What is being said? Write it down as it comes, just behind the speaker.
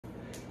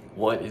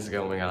What is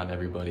going on,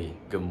 everybody?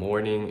 Good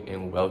morning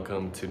and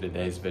welcome to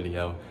today's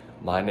video.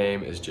 My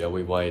name is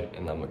Joey White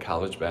and I'm a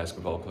college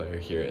basketball player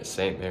here at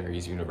St.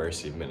 Mary's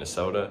University of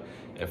Minnesota.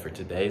 And for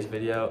today's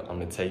video, I'm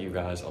gonna take you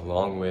guys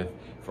along with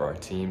for our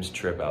team's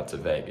trip out to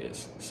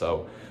Vegas.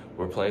 So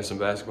we're playing some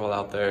basketball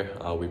out there.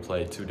 We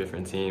played two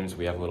different teams.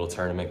 We have a little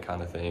tournament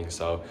kind of thing.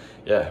 So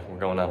yeah, we're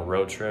going on a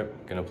road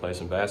trip, gonna play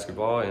some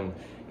basketball and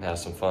have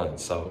some fun.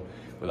 So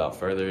without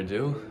further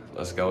ado,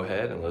 let's go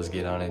ahead and let's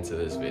get on into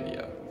this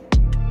video.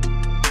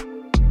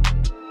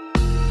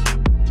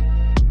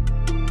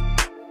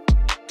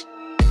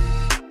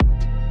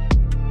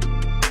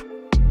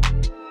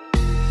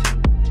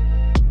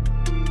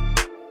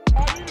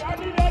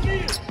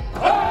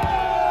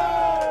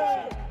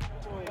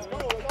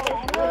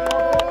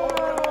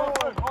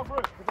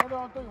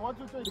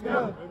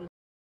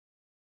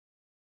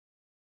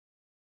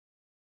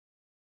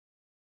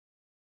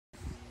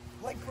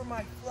 Wait for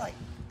my flight.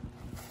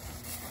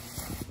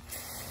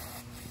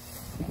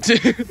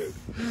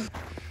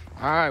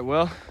 All right,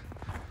 well,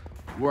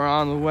 we're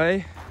on the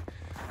way.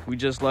 We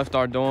just left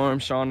our dorm.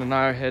 Sean and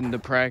I are heading to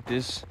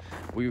practice.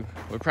 We're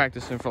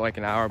practicing for like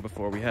an hour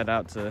before we head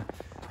out to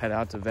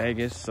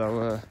Vegas.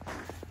 So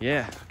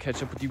yeah,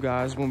 catch up with you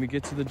guys when we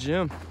get to the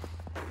gym.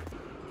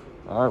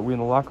 All right, we in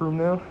the locker room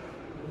now.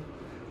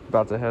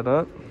 About to head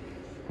up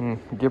and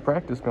get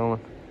practice going.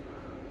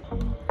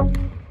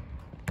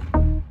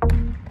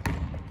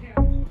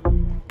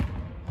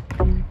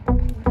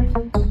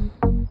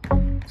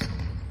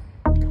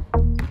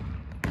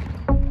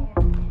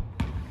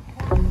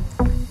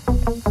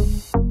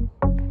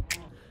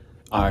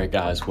 All right,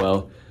 guys,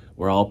 well,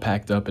 we're all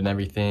packed up and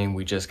everything.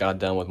 We just got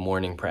done with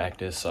morning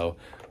practice, so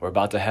we're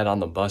about to head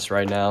on the bus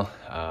right now.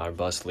 Our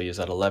bus leaves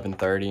at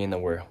 11:30, and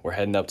then we're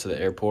heading up to the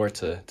airport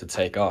to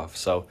take off.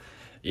 So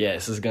yeah,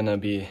 this is gonna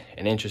be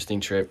an interesting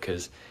trip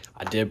because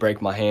I did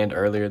break my hand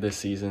earlier this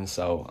season,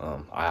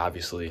 so I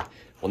obviously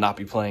will not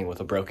be playing with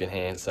a broken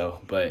hand.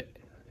 But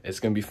it's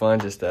gonna be fun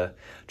just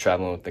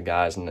traveling with the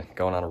guys and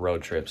going on a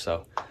road trip.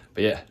 So,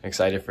 but yeah,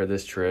 excited for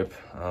this trip.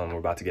 We're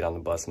about to get on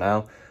the bus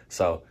now,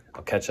 so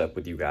I'll catch up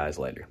with you guys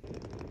later.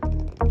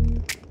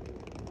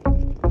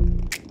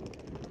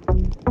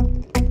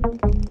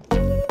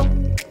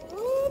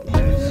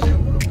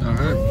 All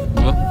right,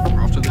 well,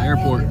 we're off to the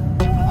airport.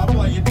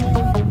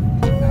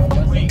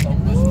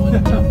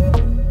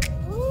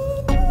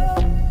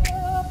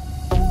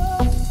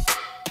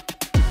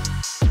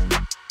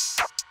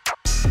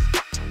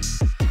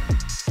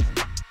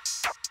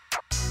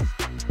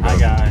 Hi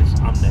guys,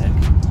 I'm Nick.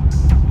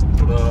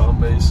 What up?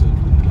 I'm Mason.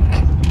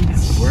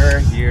 We're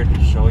here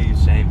to show you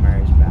St.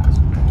 Mary's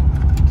basketball.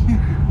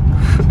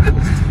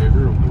 That's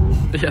terrible.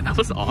 Yeah, that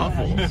was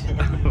awful.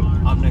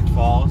 I'm Nick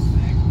Falls.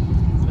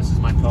 This is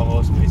my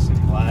co-host Mason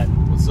Platt.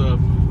 What's up?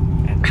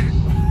 And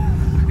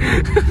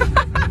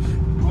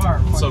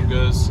What's up,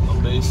 guys?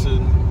 I'm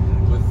Mason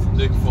with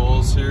Nick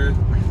Falls here.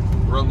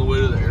 We're on the way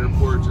to the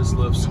airport, just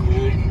left school.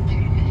 We're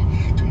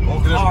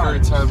gonna have a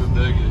great time in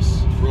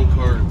Vegas. Roll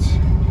cards.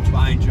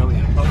 buying Joey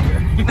a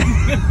poker.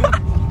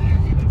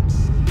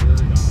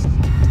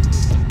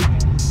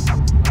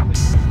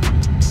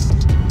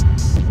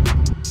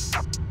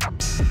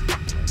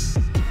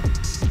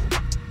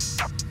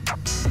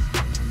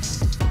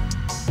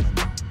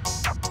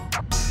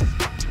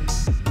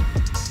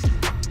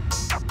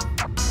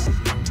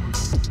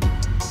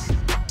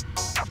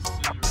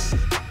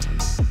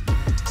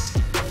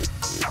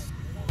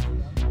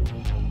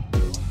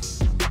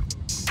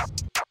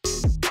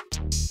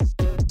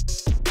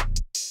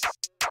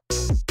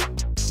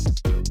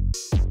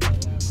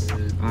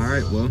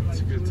 Alright, well,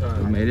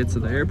 we made it to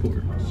the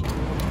airport.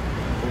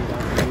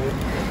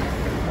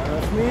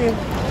 That's me.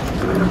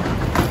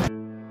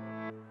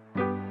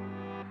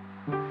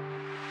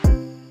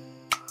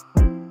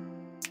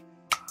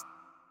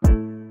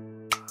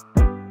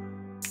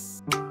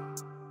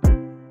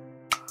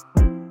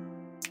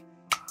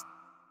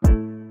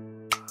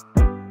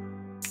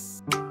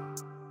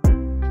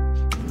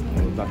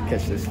 We're about to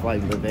catch this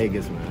flight to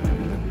Vegas, man.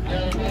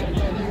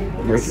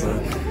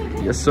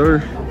 Yes,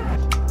 sir.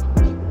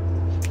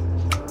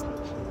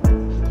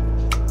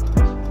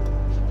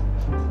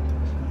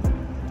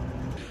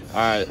 All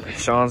right,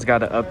 Sean's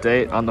got an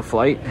update on the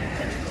flight.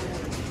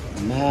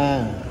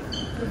 Man,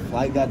 the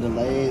flight got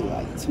delayed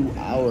like 2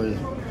 hours.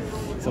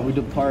 So we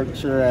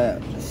departure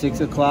at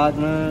 6 o'clock,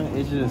 man.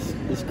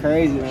 It's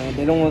crazy, man.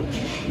 They don't want,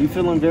 we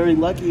feeling very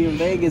lucky in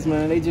Vegas,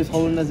 man. They just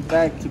holding us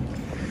back to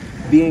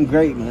being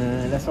great,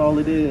 man. That's all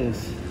it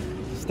is.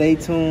 Stay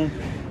tuned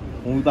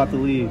when we about to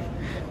leave.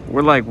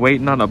 We're like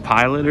waiting on a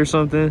pilot or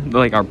something.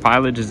 Like our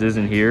pilot just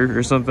isn't here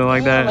or something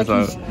like that.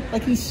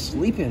 Like he's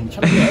sleeping,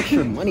 trying to get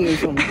extra money or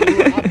something.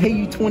 I'll pay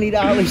you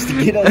 $20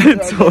 to get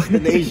us to our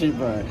destination,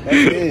 bro. That's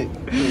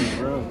it,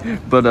 bro.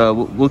 But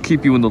we'll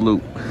keep you in the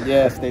loop.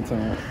 Yeah, stay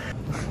tuned.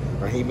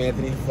 Raheem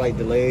Anthony, flight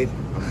delayed.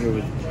 I'm here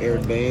with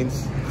Aaron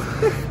Baines,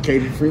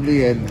 Katie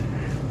Freely, and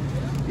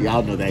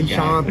Y'all know that guy.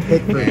 Sean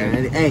Pickford,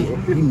 man. Hey,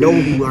 you know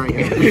who I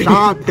am.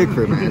 Sean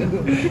Pickford, man.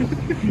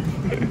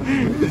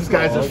 This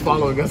guy's just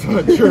following us on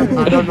a trip.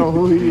 I don't know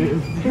who he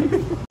is.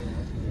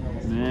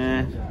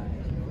 Man,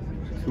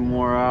 2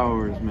 more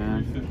hours,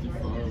 man.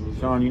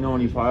 Sean, you know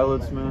any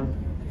pilots, man?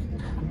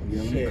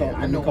 Shit,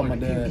 I know my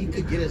dad. He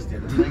could get us there.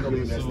 He ain't gonna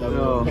be messed up.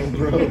 No,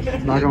 bro.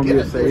 it's not gonna be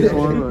a safe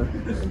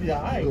one, but Yeah,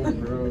 alright,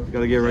 bro.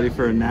 gotta get ready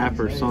for a nap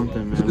or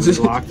something, man. We're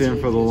locked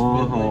in for the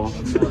long haul.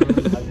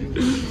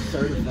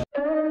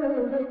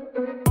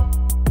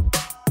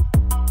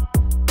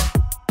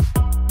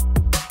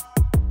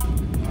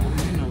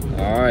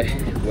 All right,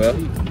 well,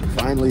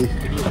 Finally,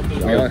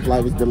 our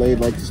flight was delayed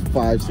like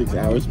 5-6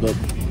 hours, but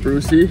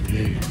Brucey,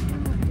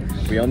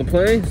 we on the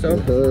plane, so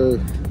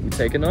we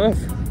taking off.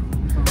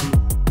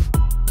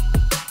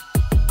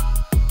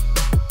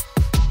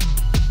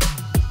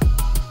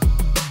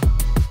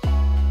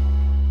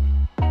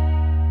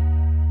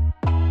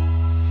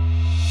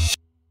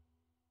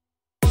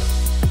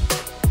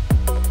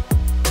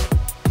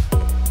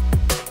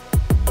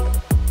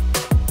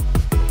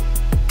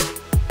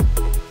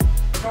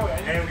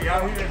 Hey, we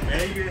out here in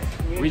Vegas.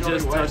 We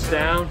just touched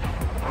down.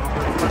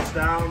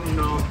 Touchdown, you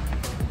know,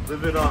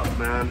 live it up,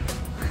 man.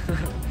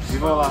 You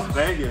know Las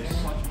Vegas.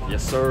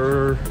 Yes,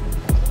 sir.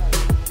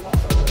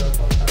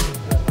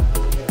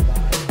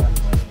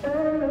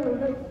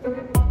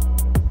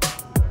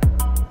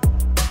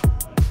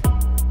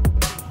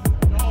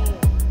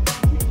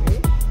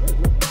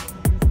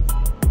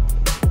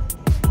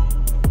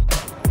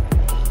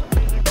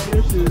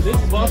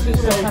 This bus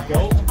is so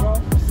dope,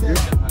 bro.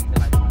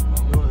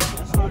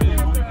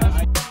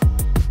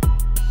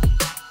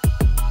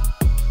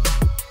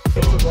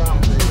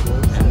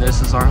 And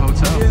this is our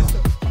hotel.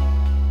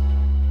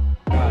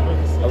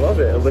 I love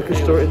it. A liquor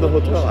store in the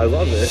hotel. I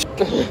love it.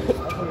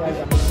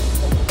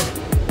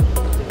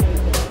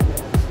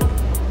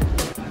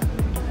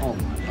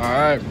 All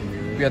right,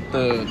 we got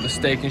the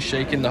steak and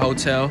shake in the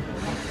hotel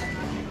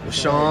with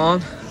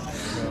Sean,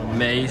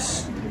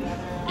 Mace,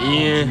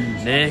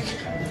 Ian, Nick,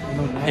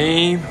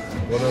 Haim.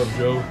 What up,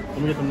 Joe?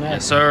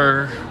 Yes,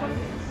 sir.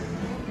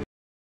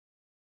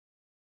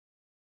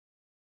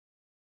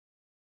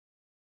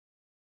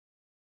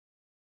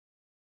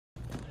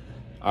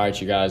 All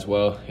right, you guys.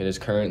 Well, it is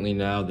currently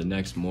now the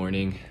next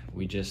morning.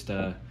 We just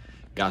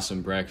got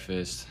some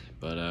breakfast,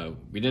 but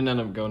we didn't end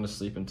up going to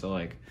sleep until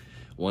like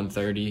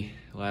 1:30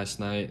 last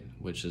night,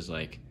 which is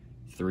like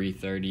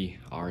 3:30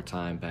 our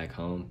time back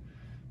home.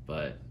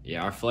 But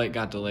yeah, our flight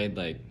got delayed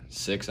like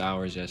 6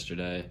 hours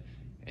yesterday,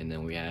 and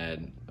then we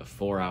had a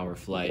 4-hour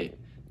flight.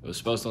 It was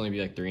supposed to only be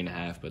like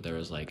 3.5, but there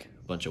was like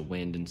a bunch of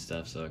wind and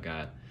stuff, so it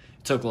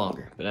took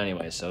longer. But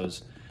anyway, so it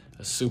was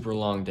a super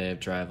long day of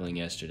traveling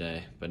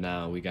yesterday, but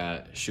now we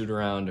got shoot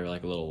around or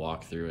like a little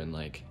walkthrough in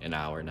like an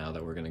hour now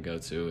that we're gonna go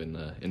to in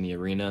the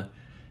arena,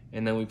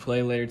 and then we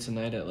play later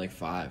tonight at like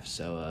 5.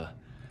 So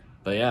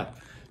but yeah,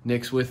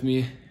 Nick's with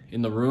me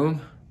in the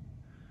room.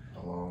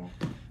 Hello.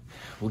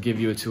 We'll give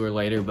you a tour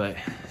later, but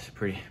it's a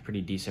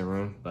pretty decent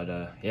room. But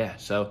yeah,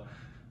 so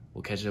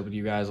we'll catch up with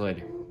you guys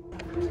later.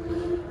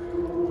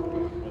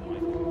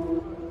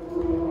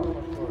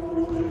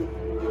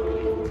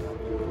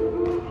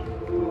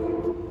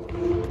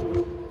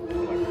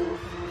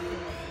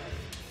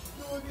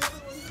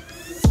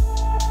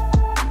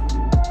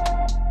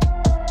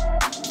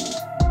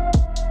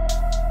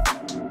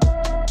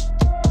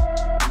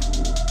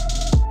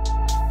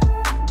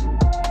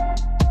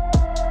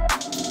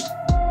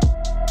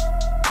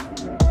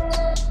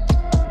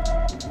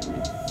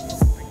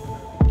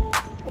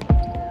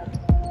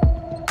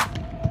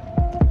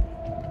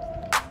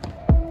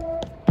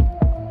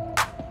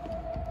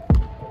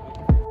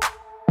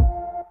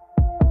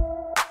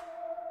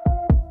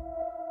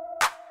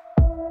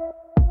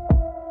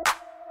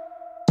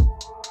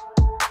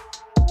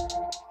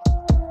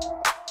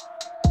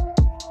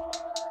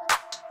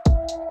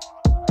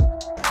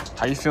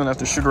 How you feeling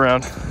after shoot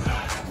around?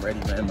 I'm ready,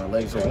 man. My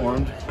legs are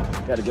warmed.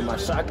 Got to get my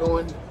shot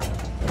going.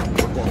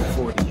 We're going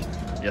 40.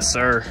 Yes,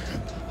 sir.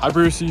 Hi,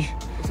 Brucey.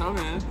 What's up,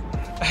 man?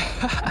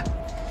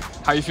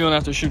 How you feeling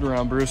after shoot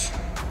around, Bruce?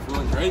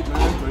 Feeling great,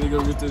 man. Ready to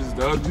go get this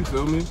dub, you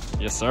feel me?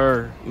 Yes,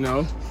 sir. You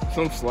know,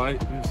 some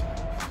slight.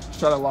 Just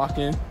try to lock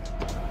in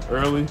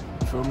early,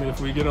 you feel me? If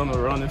we get on the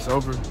run, it's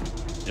over.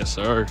 Yes,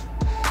 sir.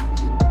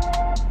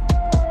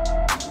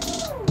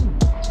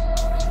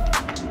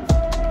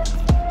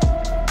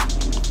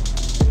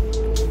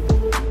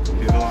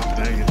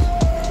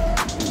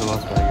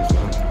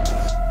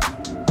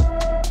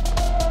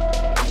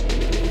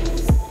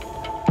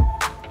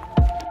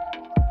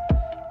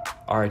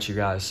 All right, you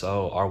guys,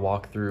 so our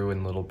walkthrough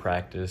and little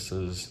practice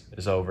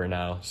is over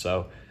now.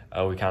 So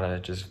we kind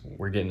of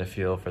we're getting a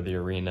feel for the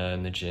arena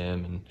and the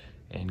gym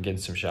and getting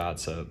some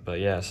shots. But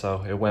yeah,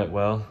 so it went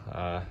well.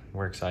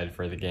 We're excited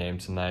for the game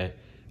tonight.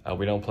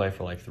 We don't play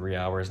for like 3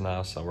 hours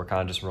now, so we're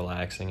kind of just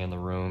relaxing in the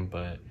room.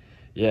 But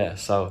yeah,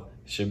 so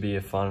it should be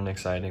a fun and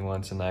exciting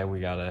one tonight. We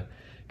got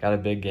a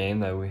big game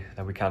that we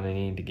kind of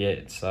need to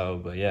get.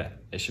 So, but yeah,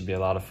 it should be a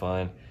lot of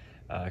fun.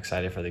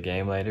 excited for the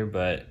game later.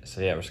 But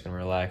so yeah, we're just gonna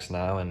relax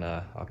now, and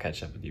I'll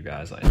catch up with you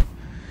guys later.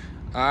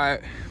 All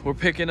right, we're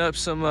picking up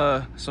some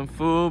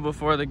food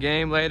before the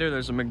game later.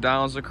 There's a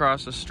McDonald's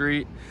across the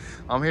street.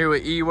 I'm here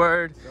with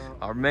E-Word,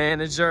 our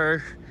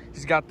manager.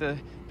 He's got the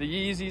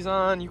Yeezys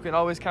on. You can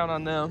always count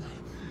on them.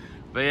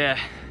 But yeah,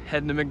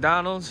 heading to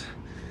McDonald's.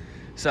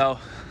 So,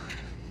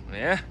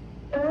 yeah.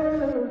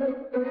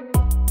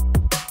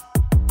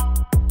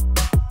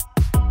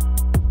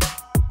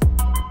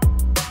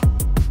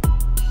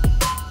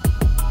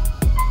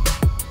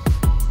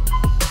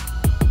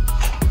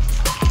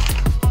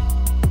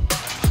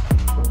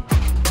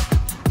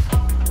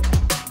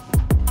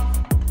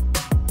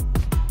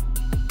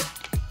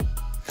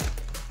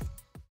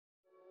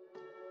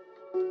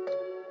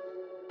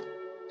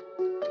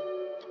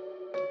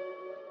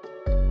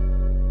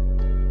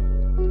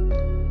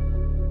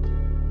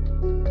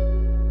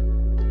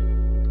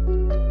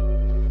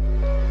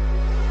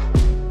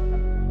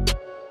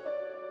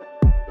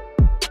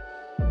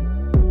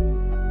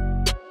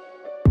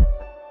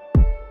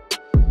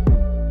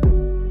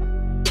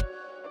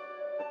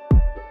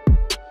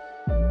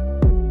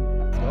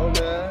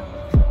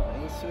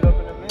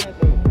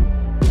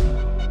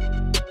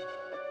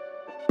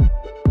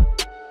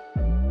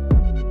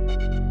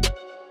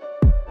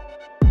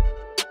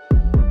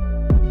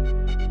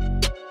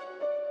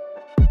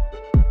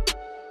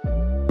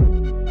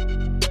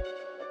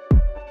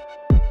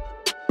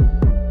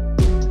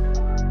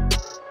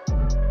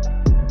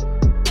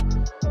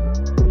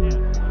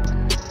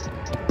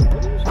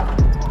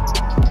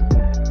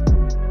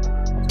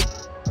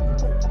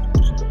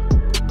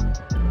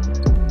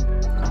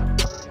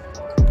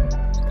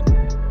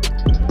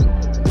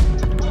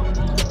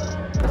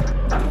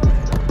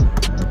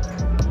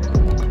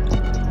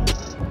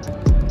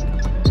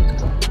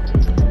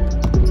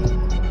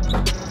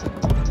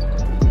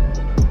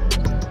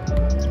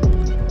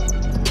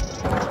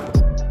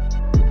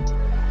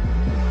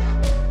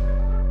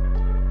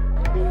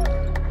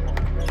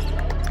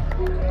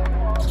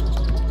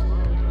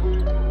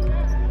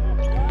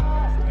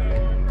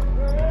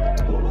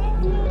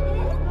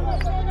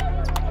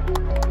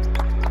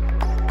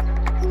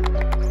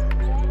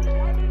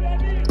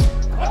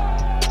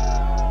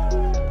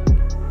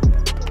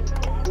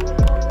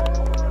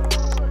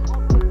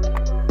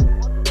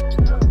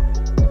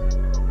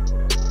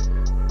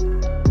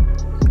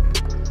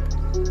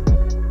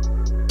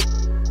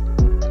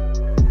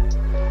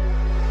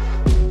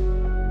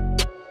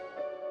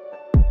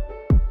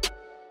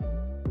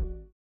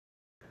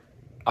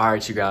 All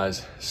right, you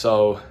guys,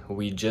 so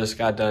we just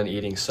got done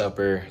eating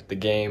supper. The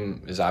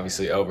game is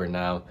obviously over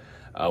now.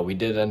 We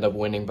did end up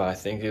winning by, I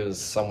think it was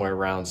somewhere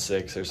around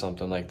 6 or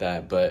something like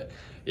that. But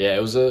yeah,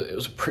 it was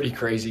a pretty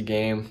crazy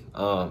game.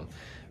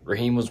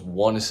 Raheem was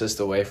 1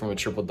 assist away from a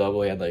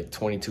triple-double. He had like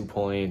 22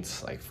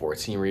 points, like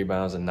 14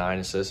 rebounds and 9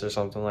 assists or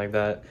something like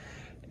that.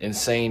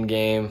 Insane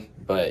game,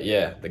 but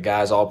yeah, the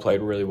guys all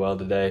played really well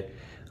today.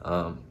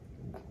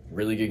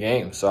 Really good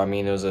game. So I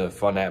mean, it was a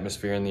fun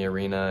atmosphere in the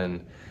arena,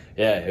 and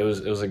yeah, it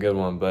was a good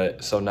one.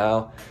 But so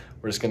now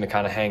we're just gonna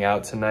kind of hang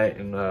out tonight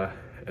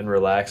and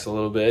relax a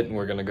little bit, and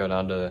we're gonna go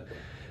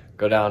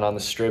down on the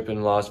strip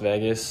in Las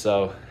Vegas.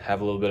 So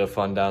have a little bit of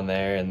fun down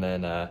there, and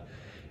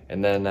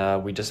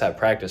then we just have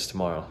practice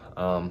tomorrow.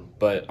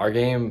 But our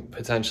game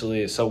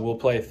potentially, so we'll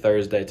play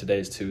Thursday.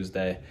 Today's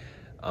Tuesday.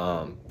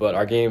 But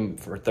our game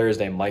for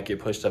Thursday might get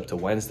pushed up to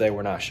Wednesday.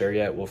 We're not sure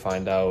yet. We'll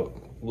find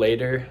out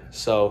later.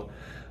 So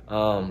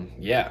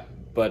yeah.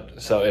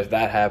 But so if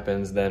that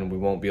happens, then we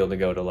won't be able to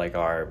go to like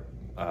our,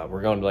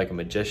 we're going to like a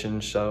magician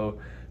show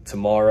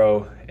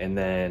tomorrow and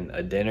then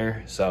a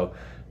dinner. So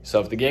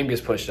if the game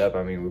gets pushed up,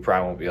 I mean, we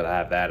probably won't be able to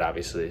have that,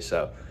 obviously.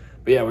 So,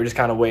 but yeah, we're just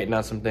kind of waiting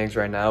on some things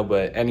right now.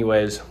 But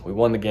anyways, we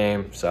won the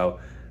game. So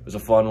it was a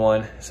fun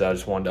one. So I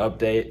just wanted to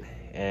update.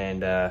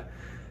 And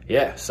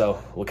yeah,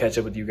 so we'll catch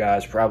up with you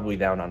guys probably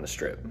down on the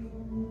strip.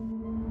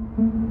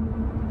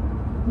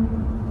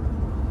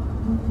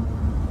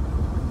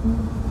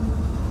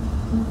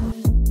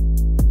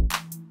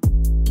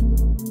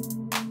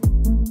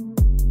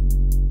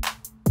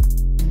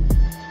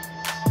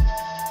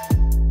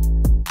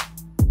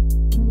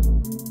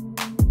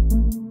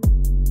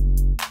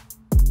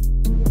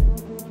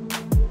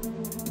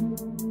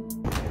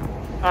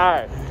 All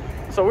right,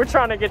 so we're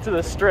trying to get to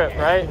the strip,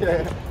 right?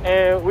 Yeah.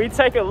 And we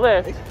take a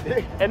lift,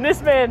 and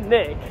this man,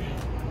 Nick,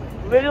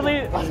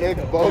 literally, we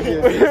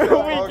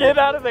get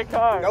out of the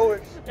car,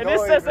 and it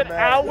says an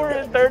hour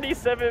and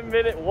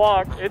 37-minute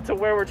walk into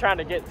where we're trying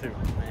to get to.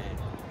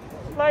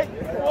 Like,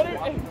 what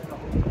are you?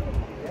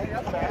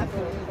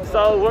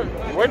 So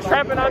we're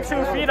trapping on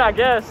 2 feet, I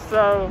guess,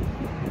 so,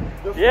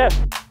 yeah.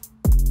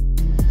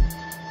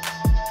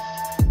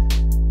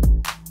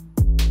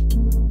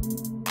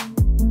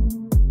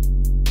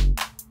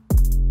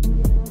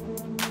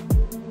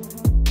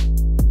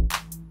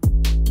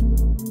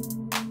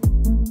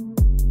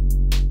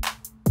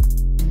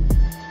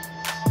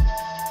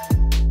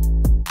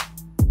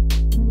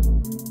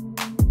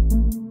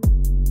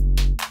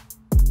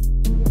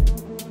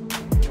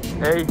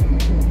 Hey.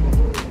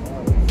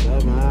 What's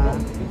up, man?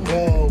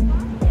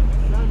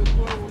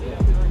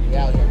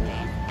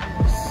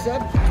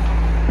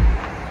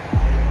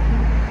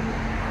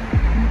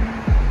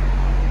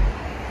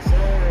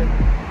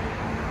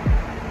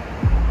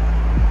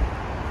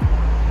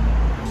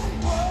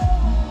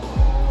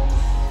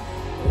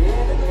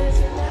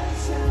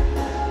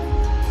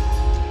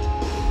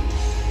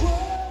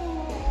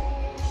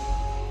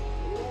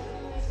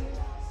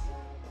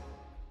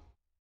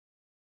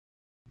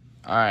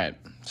 All right,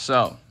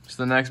 so it's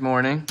the next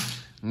morning.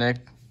 Nick,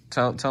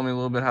 tell me a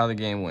little bit how the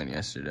game went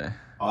yesterday.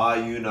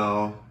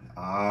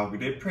 We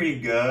did pretty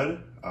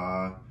good.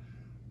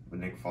 With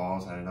Nick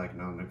Falls, I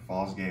didn't Nick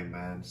Falls game,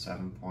 man.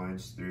 7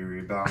 points, 3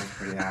 rebounds,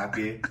 pretty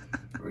happy.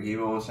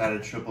 Raheem almost had a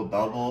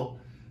triple-double,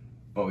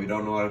 but we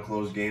don't know how to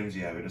close games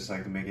yet. We just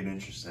like to make it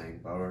interesting.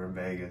 But we're in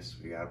Vegas.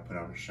 We gotta put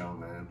on a show,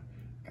 man.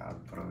 Gotta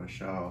put on a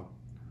show.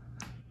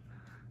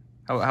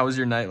 How was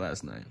your night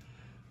last night?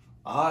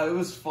 It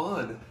was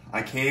fun.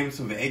 I came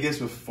to Vegas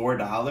with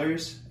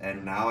 $4,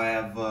 and now I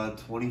have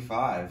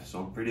 25, so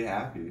I'm pretty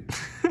happy.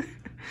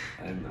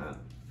 And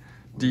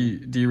do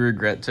you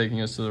regret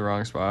taking us to the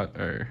wrong spot,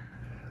 or?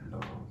 No,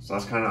 so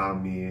that's kind of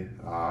on me.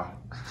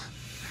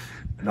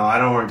 No, I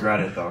don't regret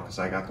it though, because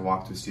I got to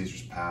walk to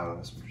Caesar's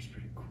Palace, which is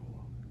pretty cool.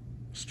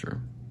 It's true.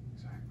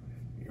 Exactly.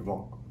 You're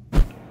welcome.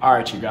 All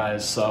right, you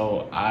guys,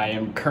 so I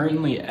am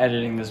currently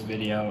editing this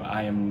video.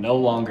 I am no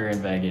longer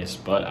in Vegas,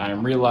 but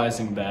I'm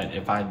realizing that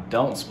if I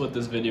don't split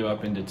this video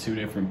up into 2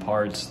 different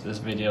parts, this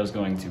video is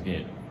going to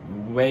get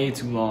way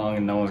too long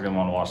and no one's gonna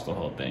wanna watch the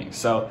whole thing.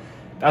 So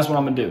that's what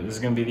I'm gonna do. This is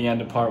gonna be the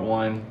end of part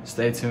 1.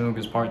 Stay tuned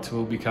because part 2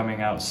 will be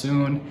coming out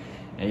soon.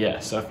 And yeah,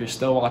 so if you're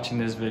still watching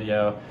this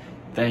video,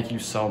 thank you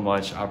so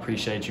much. I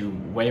appreciate you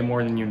way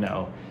more than you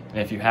know. And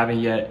if you haven't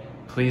yet,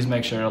 please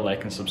make sure to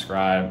like and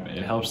subscribe.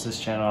 It helps this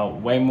channel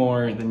out way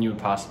more than you would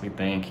possibly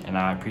think. And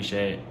I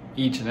appreciate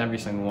each and every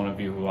single one of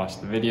you who watch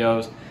the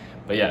videos.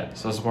 But yeah,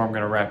 so this is where I'm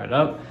gonna wrap it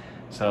up.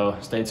 So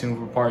stay tuned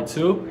for part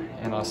 2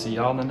 and I'll see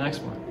y'all in the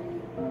next one.